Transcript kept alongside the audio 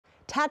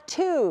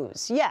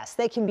Tattoos, yes,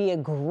 they can be a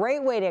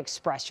great way to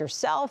express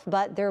yourself,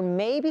 but there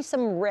may be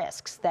some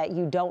risks that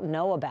you don't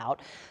know about.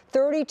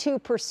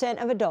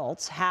 32% of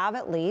adults have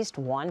at least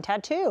one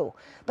tattoo.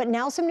 But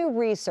now some new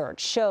research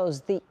shows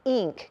the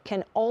ink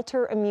can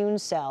alter immune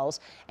cells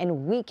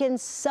and weaken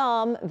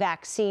some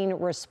vaccine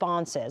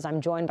responses. I'm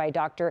joined by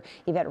Dr.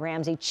 Evette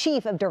Ramsay,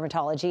 Chief of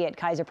Dermatology at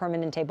Kaiser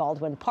Permanente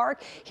Baldwin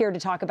Park, here to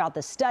talk about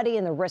the study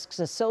and the risks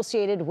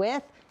associated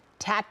with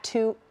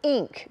tattoo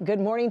ink.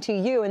 Good morning to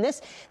you. And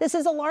this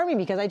is alarming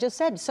because I just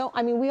said, so,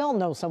 I mean, we all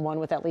know someone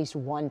with at least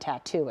one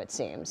tattoo, it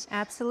seems.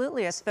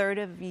 Absolutely. A third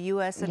of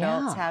U.S.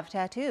 adults have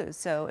tattoos,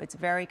 so it's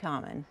very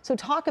common. So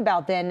talk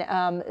about then,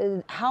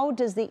 how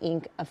does the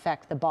ink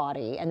affect the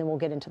body? And then we'll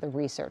get into the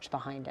research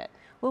behind it.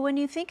 Well, when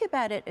you think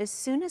about it, as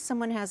soon as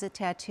someone has a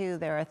tattoo,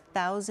 there are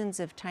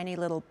thousands of tiny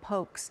little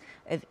pokes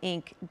of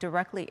ink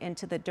directly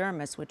into the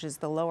dermis, which is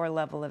the lower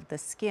level of the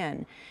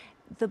skin.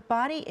 The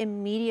body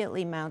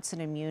immediately mounts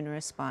an immune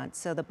response.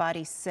 So the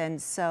body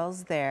sends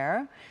cells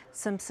there.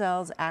 Some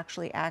cells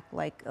actually act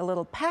like a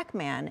little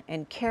Pac-Man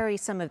and carry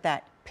some of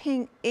that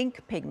pink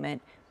ink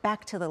pigment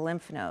back to the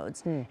lymph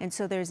nodes. And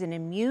so there's an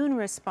immune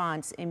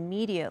response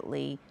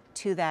immediately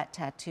to that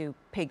tattoo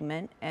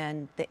pigment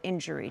and the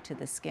injury to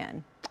the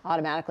skin.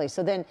 Automatically.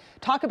 So then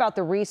talk about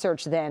the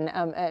research then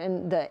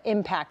and the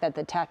impact that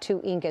the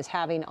tattoo ink is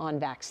having on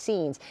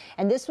vaccines.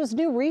 And this was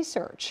new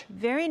research.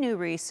 Very new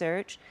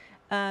research.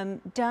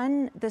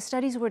 The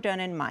studies were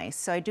done in mice,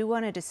 so I do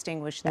want to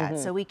distinguish that.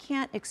 So we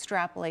can't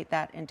extrapolate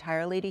that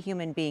entirely to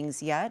human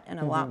beings yet, and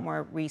a lot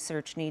more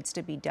research needs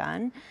to be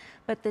done.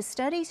 But the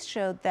studies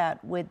showed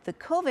that with the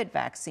COVID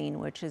vaccine,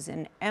 which is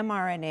an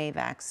mRNA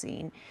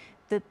vaccine,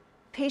 the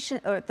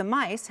patient or the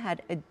mice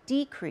had a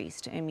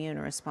decreased immune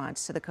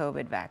response to the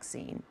COVID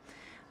vaccine.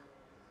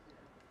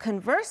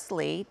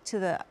 Conversely, to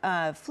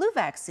the flu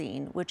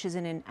vaccine, which is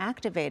an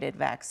inactivated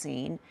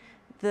vaccine,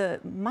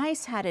 the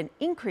mice had an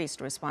increased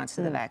response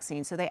to the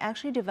vaccine, so they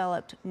actually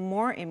developed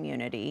more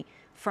immunity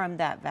from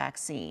that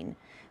vaccine.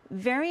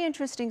 Very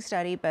interesting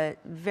study, but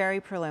very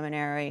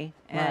preliminary,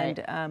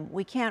 and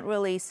we can't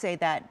really say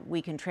that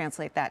we can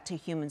translate that to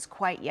humans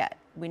quite yet.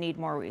 We need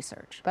more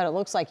research. But it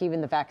looks like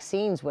even the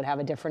vaccines would have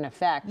a different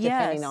effect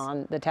depending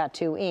on the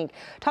tattoo ink.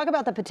 Talk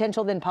about the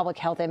potential then public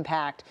health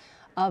impact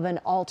of an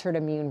altered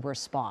immune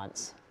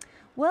response.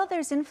 Well,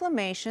 there's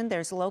inflammation,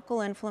 there's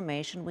local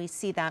inflammation, we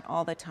see that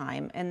all the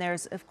time. And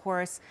there's, of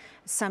course,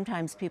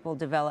 sometimes people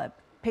develop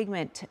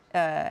pigment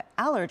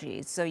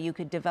allergies. So you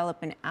could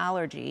develop an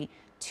allergy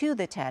to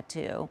the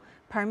tattoo,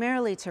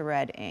 primarily to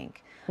red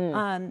ink.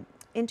 In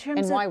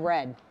terms and why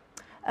red?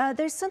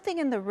 There's something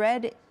in the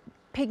red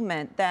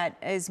pigment that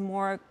is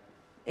more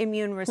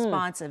immune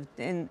responsive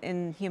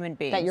in human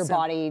beings. That your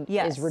body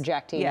is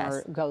rejecting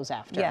or goes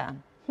after.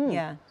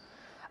 Yeah.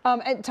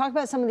 And talk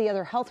about some of the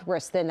other health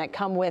risks then that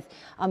come with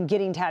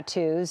getting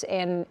tattoos,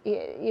 and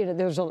you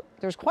know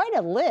there's quite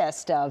a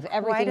list of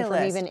everything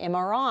from even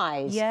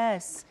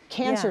MRIs,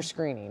 cancer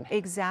screening.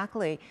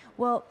 Exactly.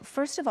 Well,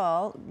 first of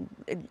all,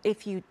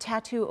 if you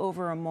tattoo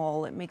over a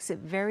mole, it makes it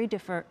very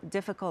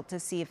difficult to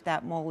see if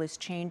that mole is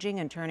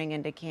changing and turning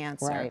into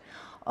cancer.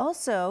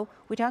 Also,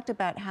 we talked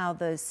about how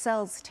the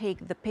cells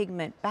take the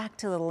pigment back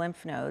to the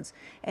lymph nodes,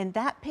 and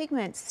that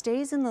pigment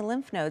stays in the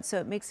lymph nodes, so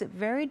it makes it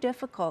very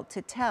difficult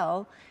to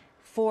tell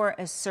for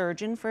a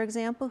surgeon, for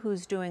example,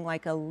 who's doing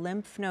like a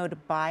lymph node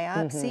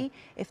biopsy,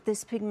 if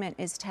this pigment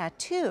is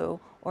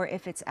tattoo or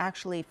if it's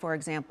actually, for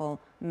example,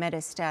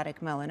 metastatic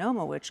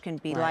melanoma, which can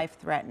be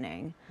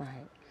life-threatening.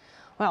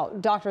 Well,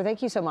 doctor,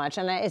 thank you so much.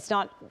 And it's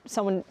not,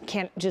 someone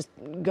can't just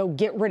go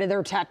get rid of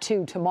their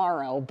tattoo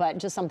tomorrow, but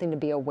just something to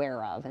be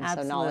aware of. And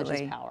so knowledge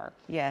is power.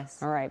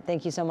 Yes. All right.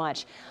 Thank you so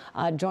much.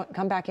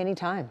 Come back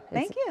anytime.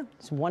 Thank you.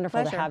 It's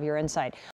wonderful to have your insight.